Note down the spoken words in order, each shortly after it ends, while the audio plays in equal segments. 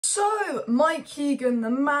So, Mike Keegan, the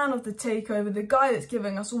man of the Takeover, the guy that's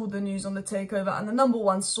giving us all the news on the Takeover and the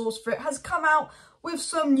 #1 source for it, has come out with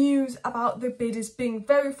some news about the bidders being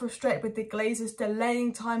very frustrated with the Glazers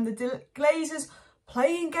delaying time, the Glazers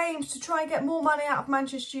playing games to try and get more money out of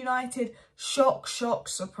Manchester United. Shock, shock,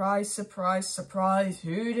 surprise, surprise, surprise.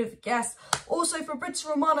 Who'd have guessed? Also,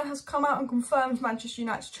 Fabrizio Romano has come out and confirmed Manchester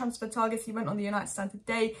United's transfer targets. He went on the United Stand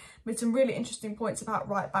today, made some really interesting points about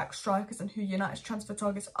right-back strikers and who United's transfer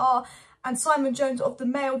targets are. And Simon Jones of the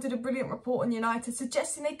Mail did a brilliant report on United,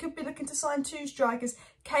 suggesting they could be looking to sign 2 strikers,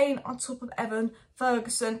 Kane on top of Evan,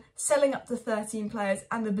 Ferguson, selling up to 13 players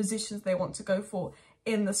and the positions they want to go for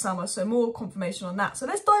in the summer. So more confirmation on that. So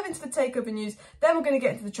let's dive into the Takeover news, then we're going to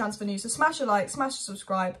get into the transfer news. So smash a like, smash a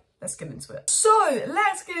subscribe, let's get into it. So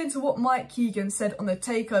let's get into what Mike Keegan said on the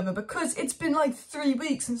Takeover, because it's been like 3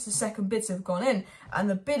 weeks since the second bids have gone in and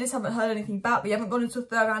the bidders haven't heard anything back. We haven't gone into a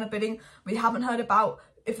third round of bidding. We haven't heard about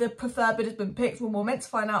if the preferred bid has been picked. Well, we're meant to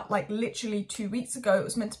find out like literally 2 weeks ago. It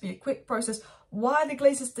was meant to be a quick process. Why are the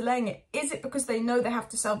Glazers delaying it? Is it because they know they have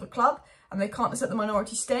to sell the club and they can't accept the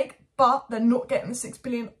minority stake, but they're not getting the 6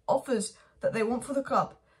 billion offers that they want for the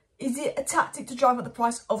club? Is it a tactic to drive up the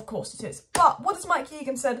price? Of course it is. But what has Mike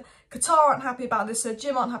Keegan said? Qatar aren't happy about this, Sir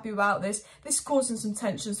Jim aren't happy about this. This is causing some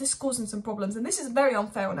tensions, this is causing some problems, and this is very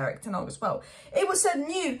unfair on Erik Ten Hag as well. It was said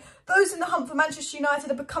new, those in the hunt for Manchester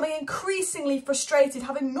United are becoming increasingly frustrated,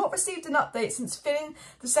 having not received an update since filling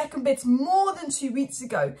the second bids more than 2 weeks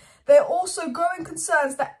ago. There are also growing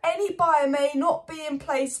concerns that any buyer may not be in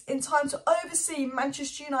place in time to oversee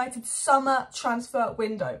Manchester United's summer transfer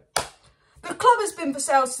window. The club has been for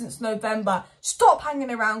sale since November. Stop hanging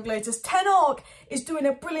around, Glazers. Ten Hag is doing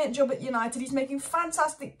a brilliant job at United. He's making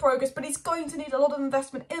fantastic progress, but he's going to need a lot of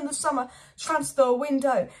investment in the summer transfer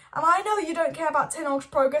window. And I know you don't care about Ten Hag's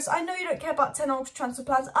progress. I know you don't care about Ten Hag's transfer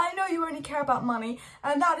plans. I know you only care about money,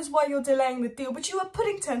 and that is why you're delaying the deal. But you are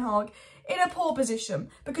putting Ten Hag in a poor position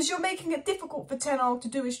because you're making it difficult for Ten Hag to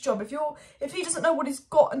do his job. If he doesn't know what he's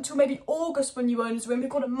got until maybe August when you own his room, you've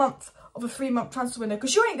got a month of a 3-month transfer window,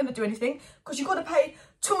 because you ain't going to do anything, because you've got to pay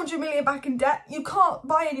 200 million back in debt. You can't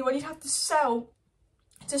buy anyone, you'd have to sell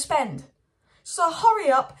to spend. So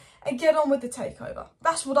hurry up and get on with the Takeover.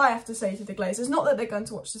 That's what I have to say to the Glazers. Not that they're going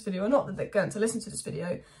to watch this video, or not that they're going to listen to this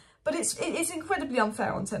video, but it's incredibly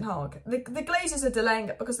unfair on Ten Hag. The Glazers are delaying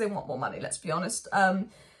it because they want more money, let's be honest.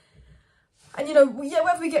 And, you know, yeah,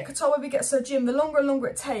 whether we get Qatar, whether we get Sir Jim, the longer and longer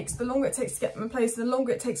it takes to get them in place, the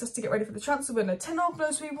longer it takes us to get ready for the transfer window. Ten Hag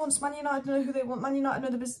knows who he wants. Man United know who they want. Man United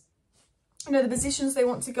know the positions they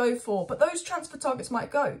want to go for. But those transfer targets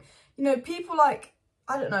might go. You know, people like,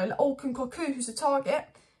 I don't know, Orkun Kokcu, who's a target,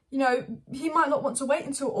 you know, he might not want to wait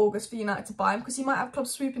until August for United to buy him because he might have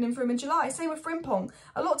clubs swooping in for him in July. Same with Frimpong.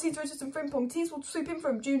 A lot of teams are interested in Frimpong. Teams will swoop in for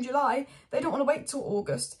him June, July. They don't want to wait till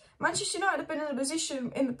August. Manchester United have been in a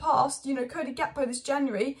position in the past, you know, Cody Gakpo this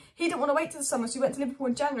January, he didn't want to wait till the summer, so he went to Liverpool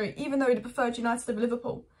in January, even though he'd have preferred United over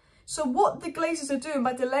Liverpool. So what the Glazers are doing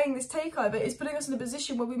by delaying this Takeover is putting us in a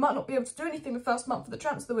position where we might not be able to do anything the first month of the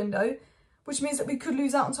transfer window, which means that we could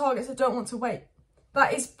lose out on targets that don't want to wait.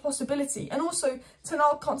 That is a possibility. And also, Ten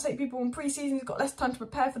Hag can't take people on pre-season, he's got less time to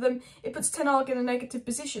prepare for them. It puts Ten Hag in a negative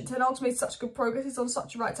position. Ten Hag's made such good progress, he's on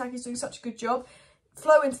such a right track, he's doing such a good job.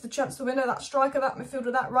 Flow into the transfer window, that striker, that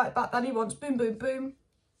midfielder, that right back that he wants, boom, boom, boom,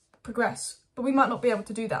 progress. But we might not be able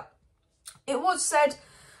to do that. It was said,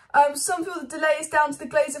 some feel the delay is down to the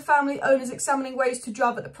Glazer family owners examining ways to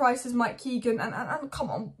drive at the prices, Mike Keegan, and come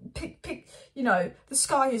on, pick, you know, the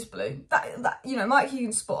sky is blue. That you know, Mike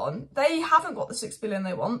Keegan's spot on. They haven't got the 6 billion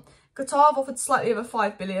they want. Qatar have offered slightly over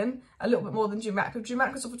 5 billion, a little bit more than Jim Ratcliffe. Jim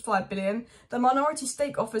Ratcliffe's offered 5 billion. The minority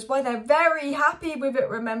stake offers, why they're very happy with it,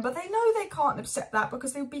 remember. They know they can't accept that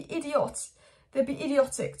because they would be idiots. They'd be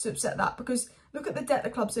idiotic to accept that because look at the debt the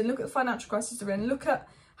club's in, look at the financial crisis they're in, look at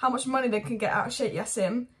how much money they can get out of Sheikh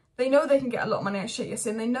Yassim. They know they can get a lot of money out of Sheikh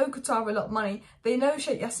Yassim. They know Qatar have a lot of money. They know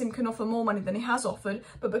Sheikh Yassim can offer more money than he has offered.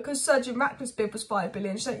 But because Sir Jim Ratcliffe's bid was 5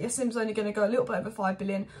 billion, Sheikh Yassim's only going to go a little bit over 5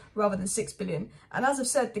 billion rather than 6 billion. And as I've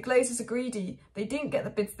said, the Glazers are greedy. They didn't get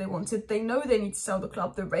the bids they wanted. They know they need to sell the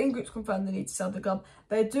club. The Rain Group's confirmed they need to sell the club.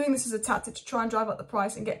 They're doing this as a tactic to try and drive up the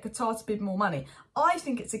price and get Qatar to bid more money. I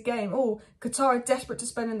think it's a game. Oh, Qatar are desperate to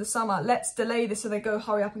spend in the summer. Let's delay this so they go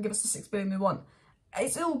hurry up and give us the 6 billion we want.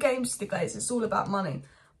 It's all games to the Glazers. It's all about money.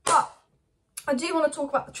 But I do want to talk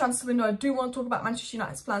about the transfer window. I do want to talk about Manchester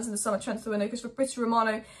United's plans in the summer transfer window because Fabrizio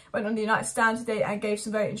Romano went on the United Stand today and gave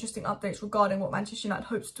some very interesting updates regarding what Manchester United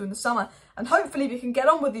hopes to do in the summer. And hopefully we can get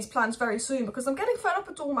on with these plans very soon because I'm getting fed up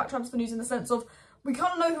with talking about transfer news in the sense of We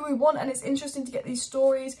kind of know who we want, and it's interesting to get these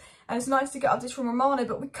stories, and it's nice to get updates from Romano,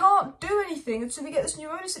 but we can't do anything until we get this new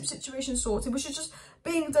ownership situation sorted, which is just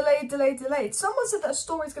being delayed. Someone said that a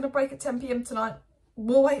story is going to break at 10 p.m. tonight.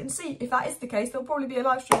 We'll wait and see. If that is the case, there'll probably be a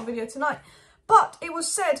live stream video tonight. But it was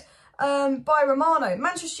said by Romano,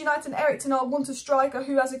 Manchester United and Erik Ten Hag want a striker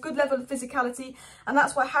who has a good level of physicality, and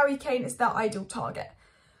that's why Harry Kane is their ideal target.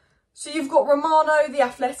 So you've got Romano, the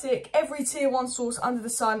Athletic, every tier 1 source under the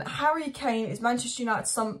sun. Harry Kane is Manchester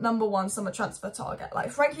United's #1 summer transfer target. Like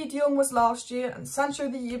Frankie de Jong was last year and Sancho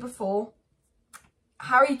the year before.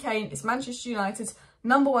 Harry Kane is Manchester United's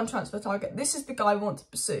 #1 transfer target. This is the guy we want to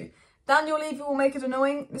pursue. Daniel Levy will make it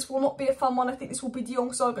annoying. This will not be a fun one. I think this will be De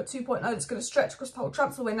Jong Saga 2.0 that's going to stretch across the whole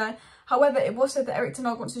transfer window. However, it was said that Erik Ten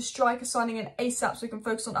Hag wants a striker signing in ASAP so he can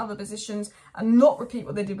focus on other positions and not repeat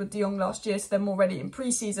what they did with De Jong last year, so they're more ready in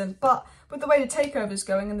pre-season. But with the way the takeover is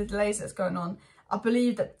going and the delays that's going on, I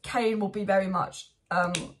believe that Kane will be very much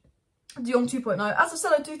De Jong 2.0. As I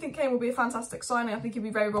said, I do think Kane will be a fantastic signing. I think he'll be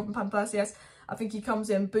very Robin Van Persie. I think he comes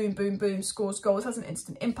in, boom, boom, boom, scores goals, has an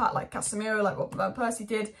instant impact like Casemiro, like Robin Van Persie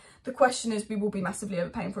did. The question is, we will be massively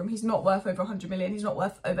overpaying for him. He's not worth over 100 million. He's not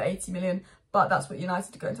worth over 80 million, but that's what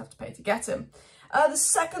United are going to have to pay to get him. The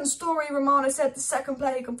second story, Romano said the second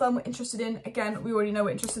player he confirmed we're interested in. Again, we already know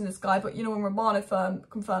we're interested in this guy, but you know when Romano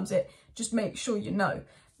confirms it, just make sure you know,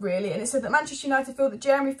 really. And it said that Manchester United feel that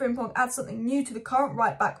Jeremy Frimpong adds something new to the current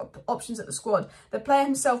right-back options at the squad. The player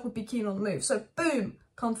himself would be keen on the move. So, boom,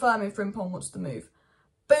 confirming Frimpong wants the move.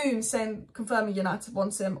 Boom, saying, confirming United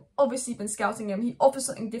wants him. Obviously been scouting him. He offers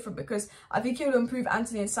something different because I think he'll improve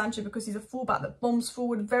Anthony and Sancho because he's a fullback that bombs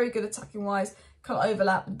forward, very good attacking wise, can't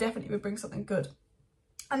overlap, definitely would bring something good.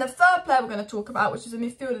 And the third player we're going to talk about, which is a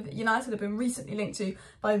midfielder that United have been recently linked to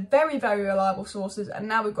by very, very reliable sources, and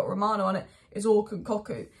now we've got Romano on it, is Orkun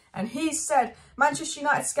Kokcu. And he said Manchester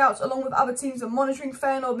United scouts, along with other teams, are monitoring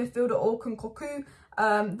Feyenoord midfielder Orkun Kokcu.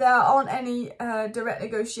 There aren't any direct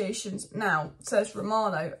negotiations now, says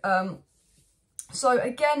Romano. So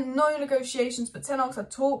again, no negotiations, but Ten Hag's had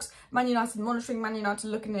talks. Man United monitoring, Man United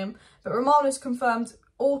looking at him. But Romano's confirmed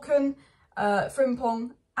Orkun,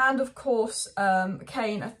 Frimpong, and of course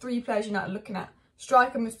Kane are 3 players United looking at.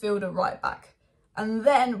 Striker, midfielder, right back. And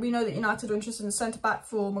then we know that United are interested in a centre-back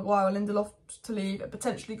for Maguire or Lindelof to leave, a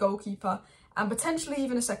potentially goalkeeper, and potentially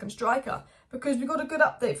even a second striker. Because we got a good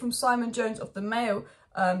update from Simon Jones of the Mail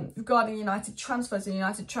regarding United transfers and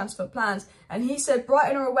United transfer plans. And he said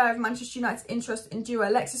Brighton are aware of Manchester United's interest in duo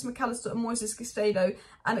Alexis McAllister and Moises Caicedo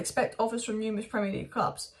and expect offers from numerous Premier League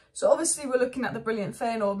clubs. So obviously we're looking at the brilliant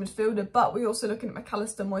Feyenoord midfielder, but we're also looking at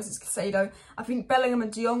McAllister, Moises Caicedo. I think Bellingham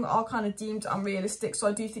and De Jong are kind of deemed unrealistic, so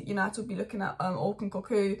I do think United will be looking at Orkun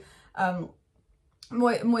Kokcu,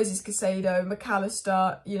 Moises Caicedo,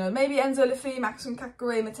 McAllister, you know, maybe Enzo Laffi, Maxim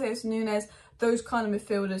Kakare, Mateus Nunes, those kind of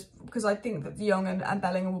midfielders, because I think that De Jong and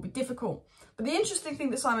Bellingham will be difficult. But the interesting thing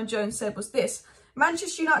that Simon Jones said was this: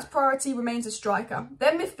 Manchester United's priority remains a striker,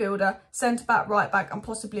 then midfielder, centre-back, right-back, and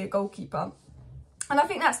possibly a goalkeeper. And I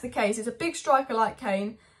think that's the case. It's a big striker like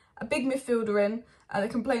Kane, a big midfielder in, that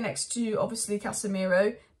can play next to, obviously,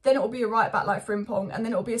 Casemiro. Then it will be a right-back like Frimpong, and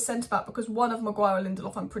then it will be a centre-back because one of Maguire or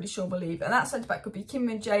Lindelof, I'm pretty sure, will leave. And that centre-back could be Kim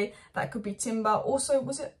Min-jae, that could be Timber. Also,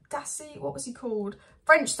 was it Dassy? What was he called?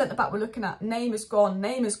 French centre-back we're looking at. Name is gone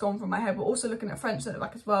from my head. We're also looking at French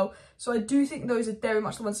centre-back as well. So I do think those are very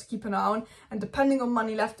much the ones to keep an eye on. And depending on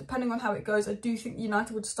money left, depending on how it goes, I do think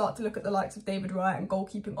United would start to look at the likes of David Raya and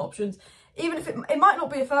goalkeeping options. Even if it might not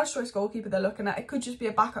be a first choice goalkeeper they're looking at, it could just be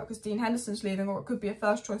a backup because Dean Henderson's leaving, or it could be a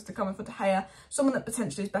first choice to come in for De Gea, someone that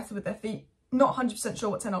potentially is better with their feet. Not 100% sure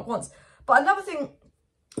what Ten Hag wants. But another thing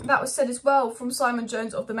that was said as well from Simon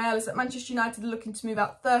Jones of the Mail is that Manchester United are looking to move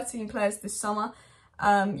out 13 players this summer.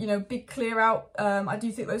 You know, big clear out. I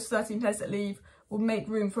do think those 13 players that leave will make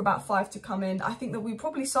room for about 5 to come in. I think that we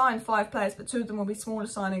probably sign 5 players, but 2 of them will be smaller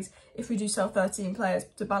signings if we do sell 13 players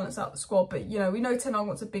to balance out the squad. But, you know, we know Ten Hag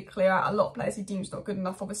wants a big clear out. A lot of players he deems not good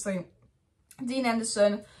enough, obviously. Dean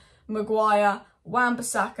Henderson, Maguire,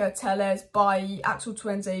 Wan-Bissaka, Telles, Bailly, Axel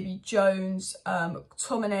Tuanzebe, Jones,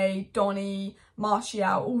 Tomine, Donny,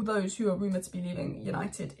 Martial, all those who are rumoured to be leaving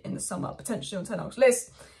United in the summer, potentially on Ten Hag's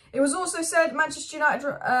list. It was also said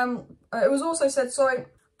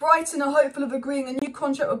Brighton are hopeful of agreeing a new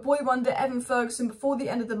contract with boy wonder Evan Ferguson before the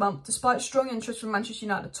end of the month, despite strong interest from Manchester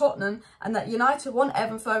United and Tottenham, and that United want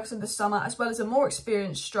Evan Ferguson this summer, as well as a more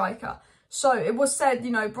experienced striker. So it was said, you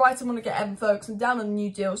know, Brighton want to get Evan Ferguson down on a new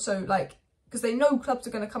deal, so like, because they know clubs are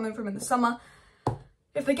going to come in for him in the summer.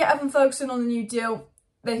 If they get Evan Ferguson on the new deal,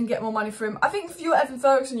 they can get more money for him. I think if you're Evan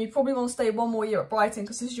Ferguson, you probably want to stay one more year at Brighton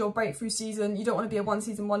because this is your breakthrough season. You don't want to be a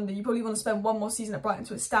one-season wonder. You probably want to spend one more season at Brighton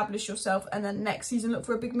to establish yourself, and then next season look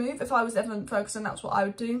for a big move. If I was Evan Ferguson, that's what I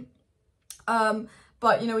would do.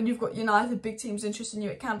 But, you know, when you've got United, big teams interested in you,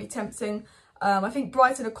 it can be tempting. I think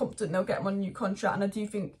Brighton are confident they'll get him on a new contract, and I do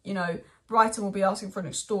think, you know, Brighton will be asking for an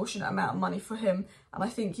extortionate amount of money for him. And I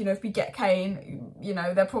think, you know, if we get Kane, you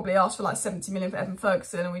know, they'll probably ask for like 70 million for Evan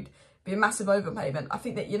Ferguson, and we'd be a massive overpayment. I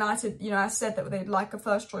think that United, you know, has said that they'd like a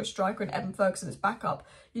first-choice striker and Evan Ferguson as backup.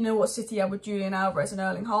 You know what City had with Julian Alvarez and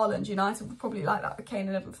Erling Haaland. United would probably like that with Kane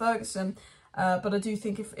and Evan Ferguson. But I do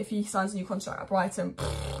think if he signs a new contract at Brighton,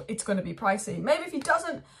 it's going to be pricey. Maybe if he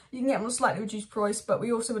doesn't, you can get him on a slightly reduced price, but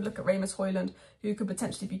we also would look at Rasmus Højlund, who could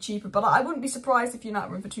potentially be cheaper. But I wouldn't be surprised if United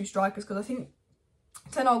were in for 2 strikers, because I think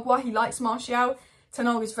Ten Hag, while he likes Martial, Ten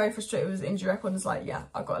Hag is very frustrated with his injury record and is like, yeah,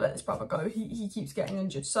 I've got to let this brother go. He keeps getting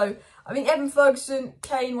injured. So I think Evan Ferguson,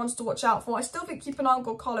 Kane wants to watch out for. I still think keep an eye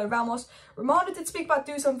on Carlo Ramos. Romano did speak about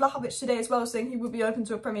Dusan Vlahovic today as well, saying he would be open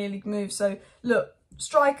to a Premier League move. So look,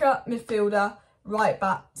 striker, midfielder, right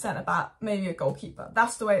back, centre back, maybe a goalkeeper.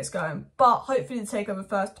 That's the way it's going. But hopefully the takeover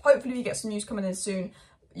first. Hopefully we get some news coming in soon.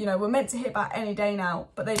 You know, we're meant to hit back any day now,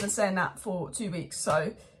 but they've been saying that for 2 weeks.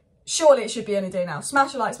 So surely it should be any day now.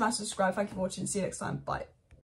 Smash a like, smash a subscribe. Thank you for watching. See you next time. Bye.